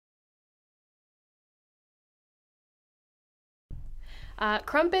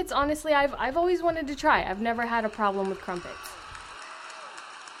Crumpets, honestly, I've always wanted to try. I've never had a problem with crumpets.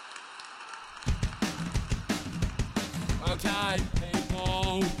 Okay,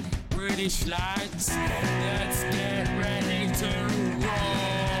 people, British lads, let's get ready to roll.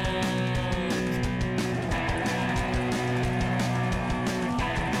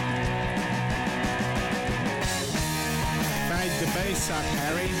 Fade the bass up,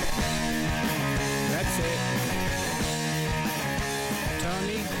 Harry. That's it.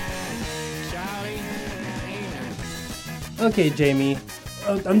 Tony, Charlie, Ian. Okay, Jamie,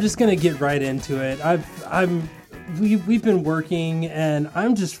 I'm just gonna get right into it. We've been working, and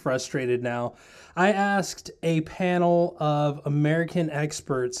I'm just frustrated now. I asked a panel of American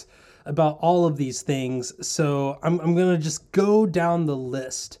experts about all of these things, so I'm gonna just go down the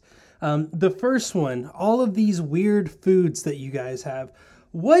list. The first one, all of these weird foods that you guys have.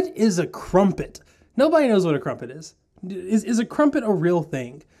 What is a crumpet? Nobody knows what a crumpet is. Is a crumpet a real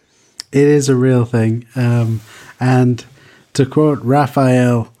thing? It is a real thing. And to quote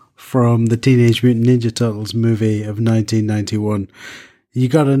Raphael from the Teenage Mutant Ninja Turtles movie of 1991, you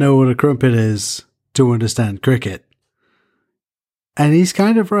got to know what a crumpet is to understand cricket. And he's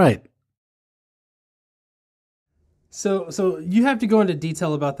kind of right. So you have to go into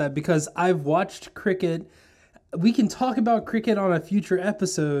detail about that because I've watched cricket. We can talk about cricket on a future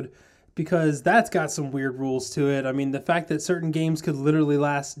episode because that's got some weird rules to it. I mean, the fact that certain games could literally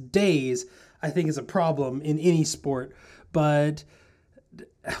last days, I think is a problem in any sport. But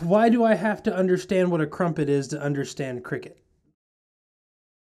why do I have to understand what a crumpet is to understand cricket?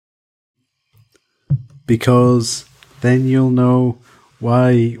 Because then you'll know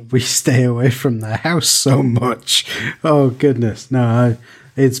why we stay away from the house so much. Oh, goodness. No,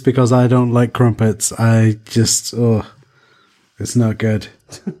 it's because I don't like crumpets. I just, it's not good.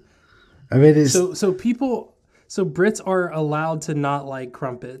 I mean, it's... So Brits are allowed to not like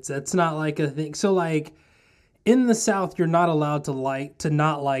crumpets. That's not like a thing. So like in the South, you're not allowed to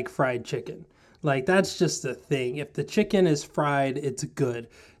not like fried chicken. Like that's just a thing. If the chicken is fried, it's good.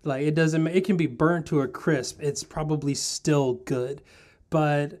 Like it can be burnt to a crisp. It's probably still good.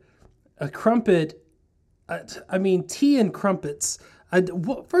 But a crumpet, I mean, tea and crumpets.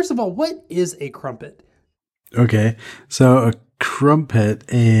 First of all, what is a crumpet? Okay, so a crumpet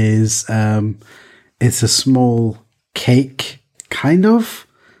is it's a small cake, kind of.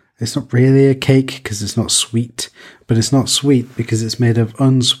 It's not really a cake because it's not sweet, but it's not sweet because it's made of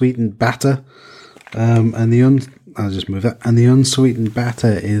unsweetened batter. I'll just move that. And the unsweetened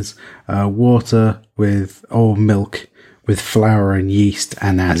batter is water with milk with flour and yeast,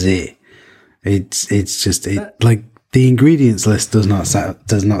 and that's it. It's just like the ingredients list does not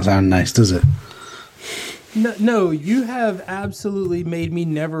sound nice, does it? No, you have absolutely made me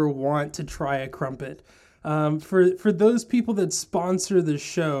never want to try a crumpet. For those people that sponsor the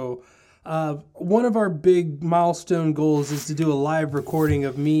show, one of our big milestone goals is to do a live recording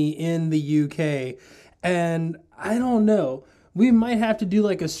of me in the UK. And I don't know, we might have to do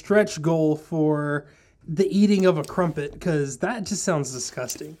like a stretch goal for the eating of a crumpet because that just sounds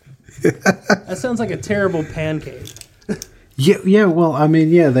disgusting. That sounds like a terrible pancake. Yeah. Well, I mean,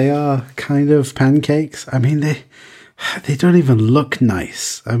 yeah, they are kind of pancakes. I mean, they don't even look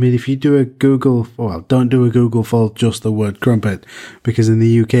nice. I mean, if you do a Google, don't do a Google for just the word crumpet, because in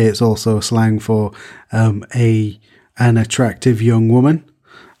the UK it's also slang for an attractive young woman.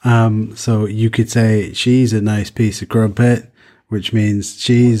 So you could say she's a nice piece of crumpet, which means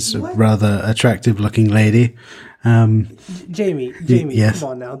she's a rather attractive looking lady. Jamie, yes. Come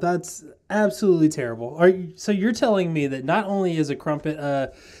on now. That's absolutely terrible. So you're telling me that not only is a crumpet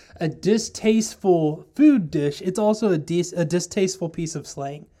a distasteful food dish, it's also a distasteful piece of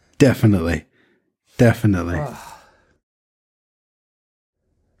slang? Definitely.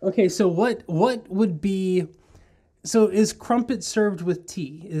 Okay, so what would be... So is crumpet served with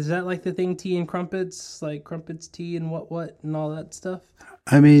tea? Is that like the thing, tea and crumpets? Like crumpets, tea, and what, and all that stuff?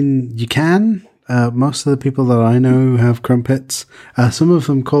 I mean, you can. Most of the people that I know have crumpets. Some of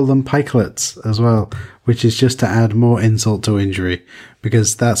them call them pikelets as well, which is just to add more insult to injury,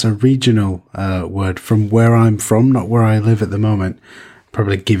 because that's a regional word from where I'm from, not where I live at the moment.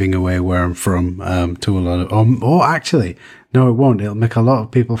 Probably giving away where I'm from to a lot of... Or actually, no, it won't. It'll make a lot of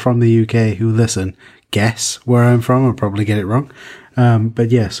people from the UK who listen guess where I'm from and probably get it wrong.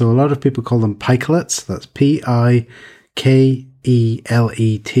 But yeah, so a lot of people call them pikelets. That's Pikelet.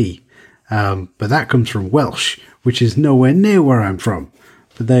 But that comes from Welsh, which is nowhere near where I'm from.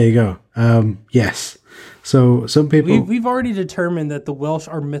 But there you go. Yes. So some people... We've already determined that the Welsh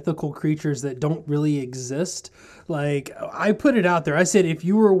are mythical creatures that don't really exist. Like, I put it out there. I said, if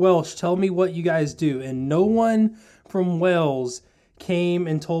you were Welsh, tell me what you guys do. And no one from Wales came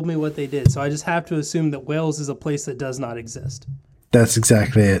and told me what they did. So I just have to assume that Wales is a place that does not exist. That's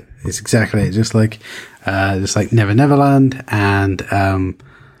exactly it. It's exactly it. Just like Never Neverland and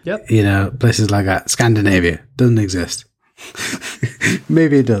Yep. Places like that. Scandinavia doesn't exist.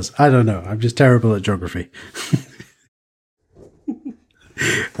 Maybe it does. I don't know. I'm just terrible at geography.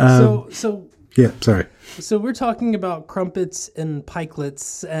 So Yeah, sorry. So we're talking about crumpets and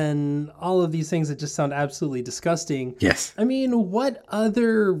pikelets and all of these things that just sound absolutely disgusting. Yes. I mean, what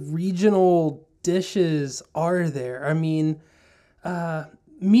other regional dishes are there? I mean,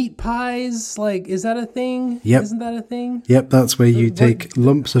 meat pies, like, is that a thing? Yep. Isn't that a thing? Yep, that's where you take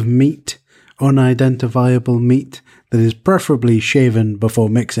lumps of meat, unidentifiable meat that is preferably shaven before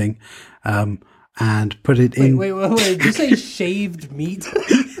mixing, and put it in. Wait. Did you say shaved meat?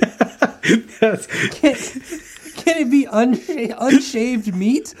 Yes. Can it be unshaved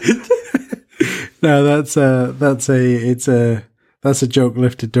meat? No, that's a joke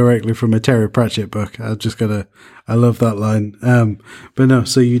lifted directly from a Terry Pratchett book. I love that line. But no,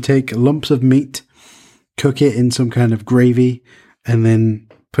 so you take lumps of meat, cook it in some kind of gravy, and then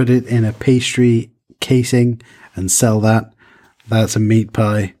put it in a pastry casing and sell that. That's a meat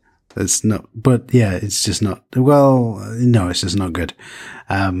pie. That's not, but yeah, it's just not, well, no, it's just not good.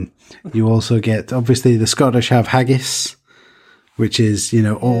 You also get, obviously the Scottish have haggis, which is,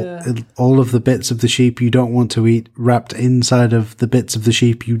 all of the bits of the sheep you don't want to eat wrapped inside of the bits of the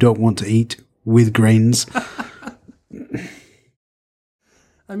sheep you don't want to eat with grains.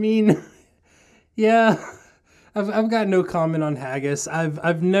 I mean, yeah, I've got no comment on haggis.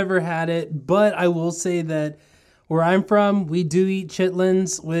 I've never had it, but I will say that where I'm from, we do eat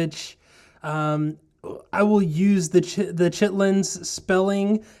chitlins, which I will use the chitlins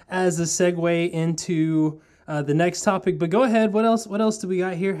spelling as a segue into the next topic. But go ahead. What else do we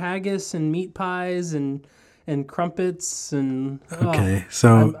got here? Haggis and meat pies and crumpets and Okay,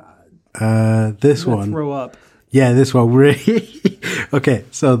 so this one. Throw up. Yeah, this one really. Okay,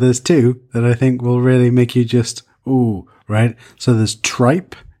 so there's two that I think will really make you just ooh, right? So there's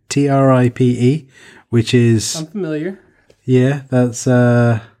tripe, TRIPE, which is I'm familiar. Yeah, that's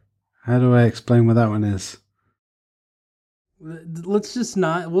how do I explain what that one is? Let's just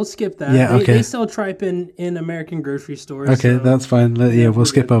not. We'll skip that. Yeah, okay. They sell tripe in American grocery stores. Okay, so that's fine. We'll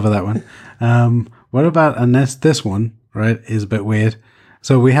skip over that one. What about this one? Right, is a bit weird.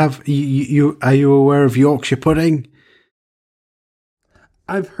 So we have you. Are you aware of Yorkshire pudding?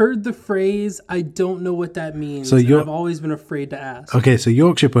 I've heard the phrase. I don't know what that means. So I've always been afraid to ask. Okay, so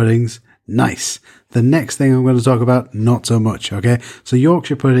Yorkshire puddings, nice. The next thing I'm going to talk about, not so much. Okay, so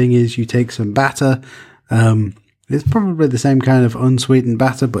Yorkshire pudding is you take some batter. It's probably the same kind of unsweetened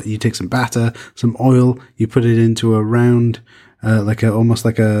batter, but you take some batter, some oil, you put it into a round, almost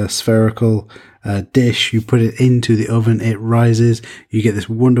like a spherical dish. You put it into the oven, it rises. You get this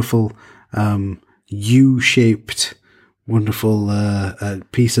wonderful U-shaped, wonderful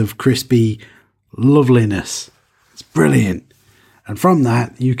piece of crispy loveliness. It's brilliant. And from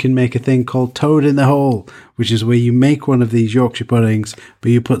that, you can make a thing called Toad in the Hole, which is where you make one of these Yorkshire puddings,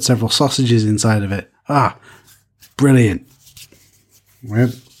 but you put several sausages inside of it. Brilliant.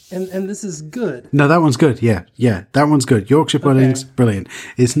 Right. And this is good. No, that one's good. Yeah, that one's good. Yorkshire pudding's brilliant.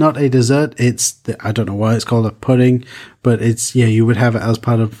 It's not a dessert. I don't know why it's called a pudding, but you would have it as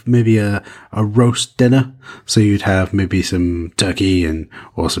part of maybe a roast dinner. So you'd have maybe some turkey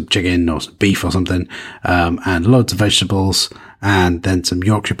or some chicken or some beef or something, and loads of vegetables, and then some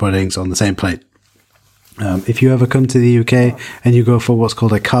Yorkshire puddings on the same plate. If you ever come to the UK and you go for what's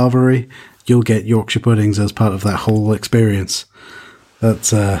called a carvery, you'll get Yorkshire puddings as part of that whole experience.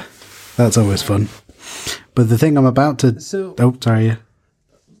 That's always fun. But the thing I'm about to... sorry.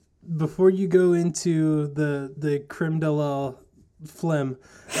 Before you go into the creme de la phlegm,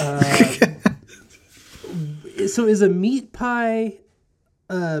 so is a meat pie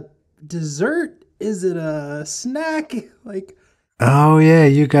a dessert? Is it a snack? Like... Oh, yeah,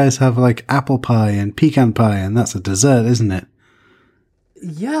 you guys have like apple pie and pecan pie, and that's a dessert, isn't it?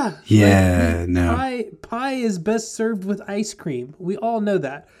 Yeah. Yeah, no. Pie is best served with ice cream. We all know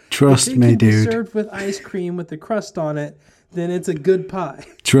that. Trust me, dude. If it can be served with ice cream with the crust on it, then it's a good pie.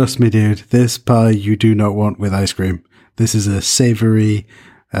 Trust me, dude. This pie you do not want with ice cream. This is a savory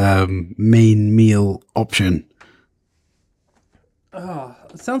main meal option. Oh,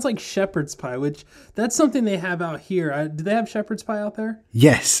 it sounds like shepherd's pie, which that's something they have out here. Do they have shepherd's pie out there?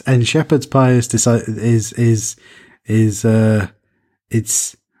 Yes, and shepherd's pie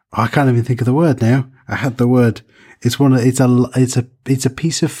I can't even think of the word now. I had the word. It's a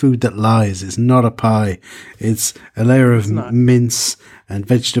piece of food that lies. It's not a pie. It's a layer of mince and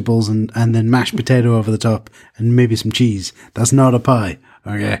vegetables and then mashed potato over the top and maybe some cheese. That's not a pie.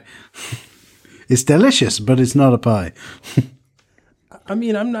 Okay. It's delicious, but it's not a pie. I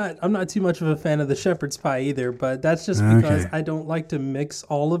mean, I'm not too much of a fan of the shepherd's pie either, but that's just because Okay. I don't like to mix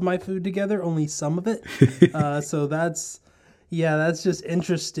all of my food together, only some of it. So that's just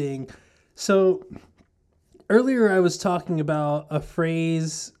interesting. So earlier I was talking about a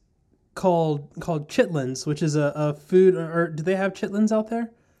phrase called chitlins, which is a food, or do they have chitlins out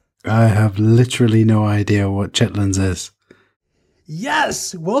there? I have literally no idea what chitlins is.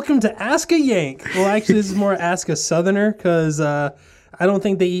 Yes! Welcome to Ask a Yank. Well, actually, this is more Ask a Southerner, because I don't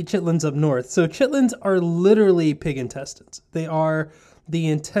think they eat chitlins up north. So chitlins are literally pig intestines. They are the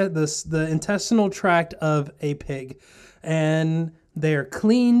intestinal tract of a pig. And they are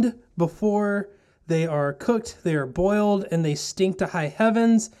cleaned before they are cooked, they are boiled, and they stink to high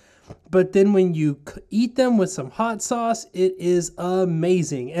heavens. But then when you eat them with some hot sauce, it is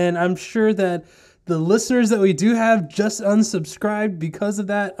amazing. And I'm sure that the listeners that we do have just unsubscribed because of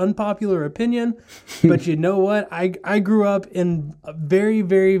that unpopular opinion. But you know what? I grew up in a very,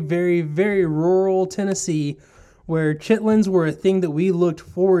 very, very, very rural Tennessee where chitlins were a thing that we looked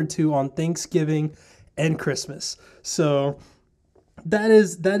forward to on Thanksgiving and Christmas. So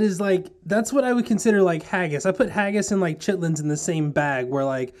that's what I would consider like haggis. I put haggis and like chitlins in the same bag where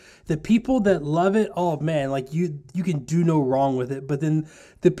like the people that love it, oh man, like you can do no wrong with it. But then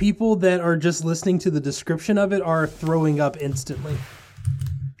the people that are just listening to the description of it are throwing up instantly.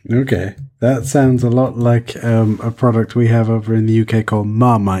 Okay. That sounds a lot like a product we have over in the UK called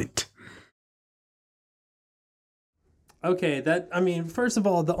Marmite. Okay, first of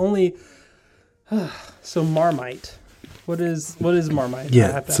all, the only so Marmite. What is Marmite? I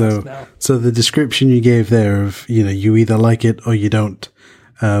Yeah, have to ask now. so the description you gave there of, you either like it or you don't,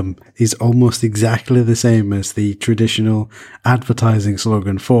 is almost exactly the same as the traditional advertising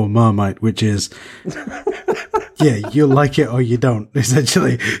slogan for Marmite, which is, yeah, you like it or you don't.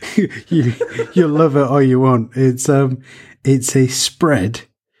 Essentially, you love it or you won't. It's a spread.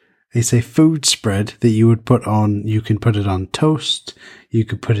 It's a food spread that you would put on. You can put it on toast. You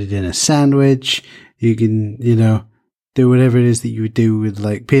could put it in a sandwich. You can, do whatever it is that you would do with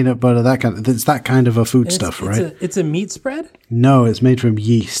like peanut butter, it's that kind of a food stuff, right? It's a meat spread? No, it's made from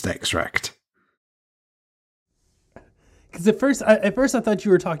yeast extract. Because at first I thought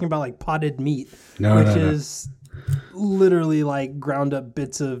you were talking about like potted meat, No. is literally like ground up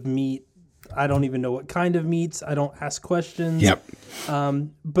bits of meat. I don't even know what kind of meats. I don't ask questions. Yep.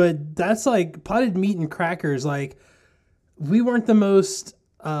 But that's like potted meat and crackers. Like we weren't the most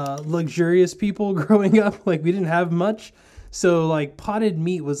luxurious people growing up. Like we didn't have much, so like potted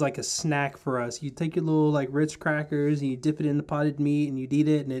meat was like a snack for us. You take your little like Ritz crackers and you dip it in the potted meat and you'd eat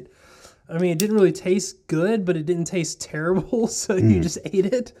it, and it didn't really taste good, but it didn't taste terrible, so you just ate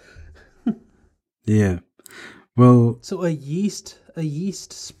it. Yeah. Well, So a yeast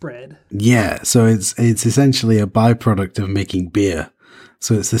spread. yeah, so it's essentially a byproduct of making beer.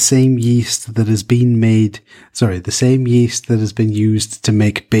 So it's the same yeast that has been used to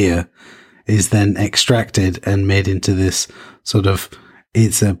make beer is then extracted and made into this sort of,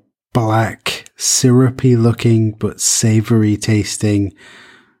 it's a black, syrupy looking, but savory tasting,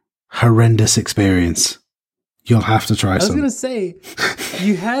 horrendous experience. You'll have to try I was some. going to say,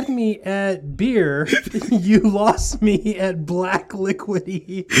 you had me at beer, you lost me at black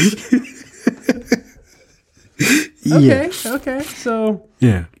liquidy. Okay. So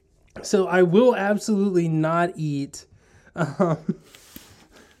Yeah. So I will absolutely not eat.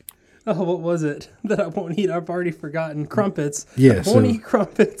 What was it that I won't eat? I've already forgotten. Crumpets. Yeah, I won't so- eat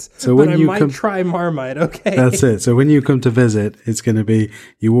crumpets. so but when I you might come- try Marmite. Okay. That's it. So when you come to visit, it's going to be,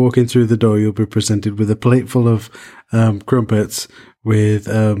 you walk in through the door, you'll be presented with a plate full of crumpets with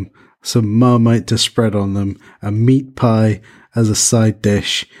some Marmite to spread on them, a meat pie as a side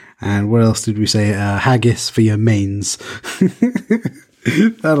dish, and what else did we say? Haggis for your mains.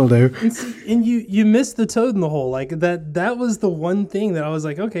 That'll do. And you missed the toad in the hole. Like that was the one thing that I was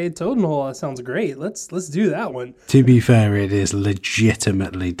like, okay, toad in the hole. That sounds great. Let's do that one. To be fair, it is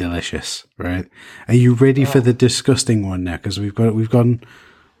legitimately delicious, right? Are you ready for the disgusting one now? Because we've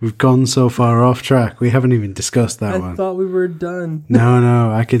gone so far off track. We haven't even discussed that I one. thought we were done.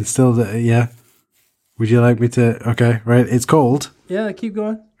 No, I can still yeah. Would you like me to? Okay, right. It's called, Yeah, keep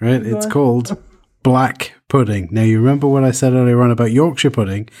going. right? Keep It's going. called black pudding. Now, you remember what I said earlier on about Yorkshire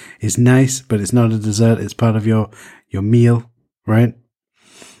pudding? It's nice, but it's not a dessert. It's part of your meal, right?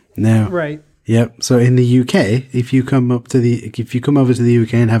 Now, Right. Yep. So in the UK, if you come over to the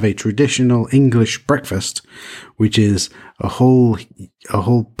UK and have a traditional English breakfast, which is a whole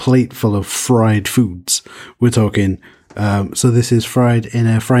plate full of fried foods, we're talking. So this is fried in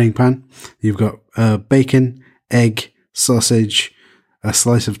a frying pan. You've got bacon, egg, sausage, a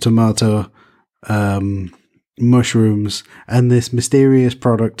slice of tomato, mushrooms, and this mysterious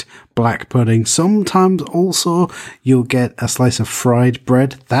product, black pudding. Sometimes also you'll get a slice of fried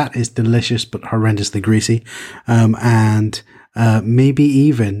bread. That is delicious but horrendously greasy. And maybe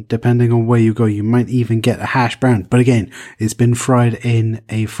even, depending on where you go, you might even get a hash brown. But again, it's been fried in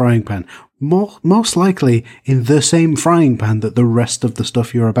a frying pan. Most likely in the same frying pan that the rest of the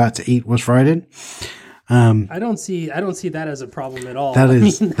stuff you're about to eat was fried in. I don't see that as a problem at all. That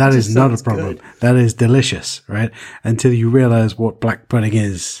is not a problem. Good. That is delicious, right? Until you realize what black pudding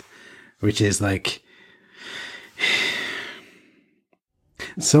is, which is like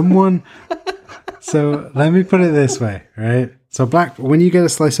someone. So let me put it this way, right? So when you get a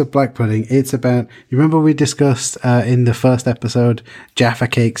slice of black pudding, it's about, you remember we discussed in the first episode Jaffa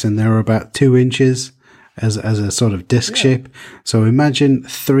cakes, and they were about 2 inches as a sort of disc shape. So imagine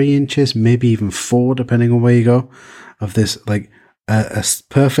 3 inches, maybe even 4, depending on where you go, of this, like a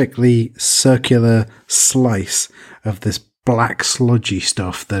perfectly circular slice of this black sludgy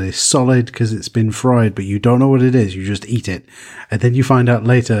stuff that is solid because it's been fried, but you don't know what it is. You just eat it. And then you find out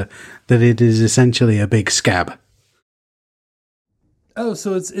later that it is essentially a big scab. Oh,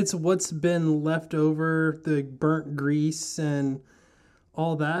 so it's what's been left over, the burnt grease and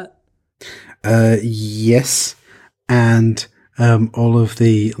all that? Yes, and all of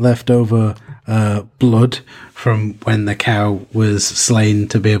the leftover blood from when the cow was slain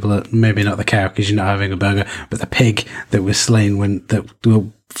to be able to, maybe not the cow because you're not having a burger, but the pig that was slain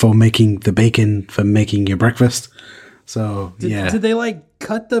for making the bacon for making your breakfast. So did they like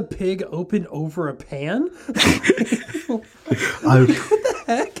cut the pig open over a pan? What the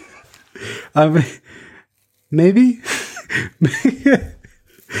heck? I mean, maybe.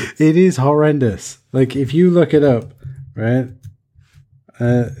 It is horrendous. Like, if you look it up, right,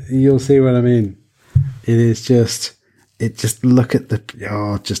 you'll see what I mean. Look at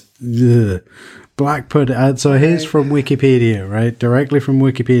the, black pudding. So here's from Wikipedia, right? Directly from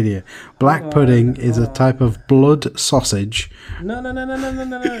Wikipedia. Black pudding is a type of blood sausage. No.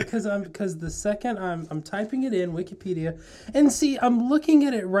 Because the second I'm typing it in Wikipedia, and see, I'm looking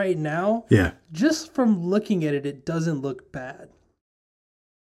at it right now. Yeah. Just from looking at it, it doesn't look bad.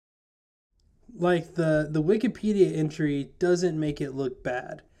 Like the Wikipedia entry doesn't make it look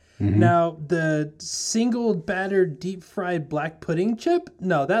bad. Mm-hmm. Now, the single battered deep fried black pudding chip,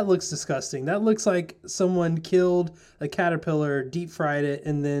 no, that looks disgusting. That looks like someone killed a caterpillar, deep fried it,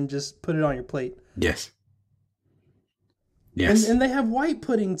 and then just put it on your plate. Yes. And they have white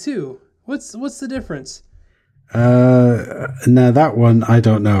pudding too. What's the difference? Now that one I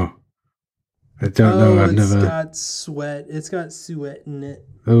don't know. I've never. It's got sweat. It's got suet in it.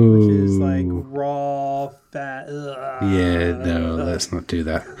 Ooh. Which is like raw fat. Yeah, no, let's not do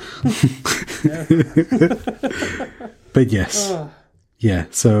that. But yes. Yeah,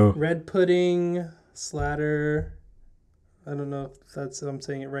 so. Red pudding, slatter. I don't know if I'm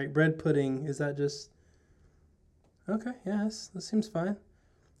saying it right. Red pudding, is that just. Okay, yeah, that seems fine.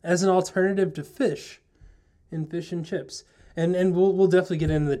 As an alternative to fish in fish and chips. And we'll definitely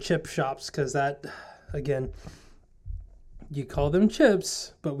get into the chip shops because that, again, you call them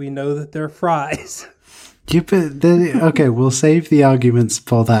chips, but we know that they're fries. Yeah, but okay, we'll save the arguments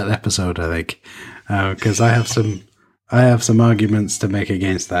for that episode, I think, because I have some arguments to make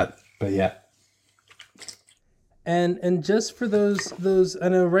against that. But yeah. And just for those, I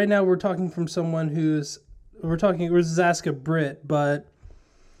know right now we're talking from someone we're Ask a Brit, but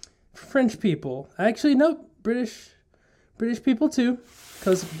French people, actually no, British people too,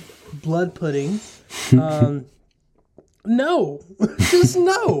 because blood pudding. No, just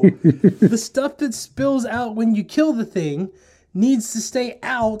no. The stuff that spills out when you kill the thing needs to stay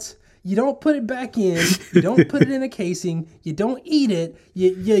out. You don't put it back in. You don't put it in a casing. You don't eat it.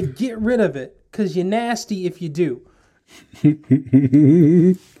 You get rid of it because you're nasty if you do.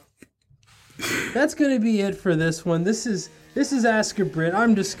 That's going to be it for this one. This is Ask a Brit.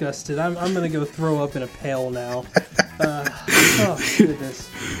 I'm disgusted. I'm going to go throw up in a pail now. Oh, goodness.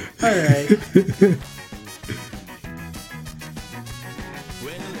 All right.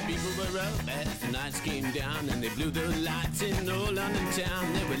 Well, the people were up as the nights came down, and they blew the lights in old London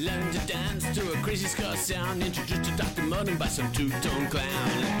town. They would learn to dance to a crazy ska sound, introduced to Dr. Mudden by some two-tone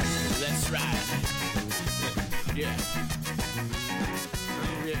clown. That's right. Yeah.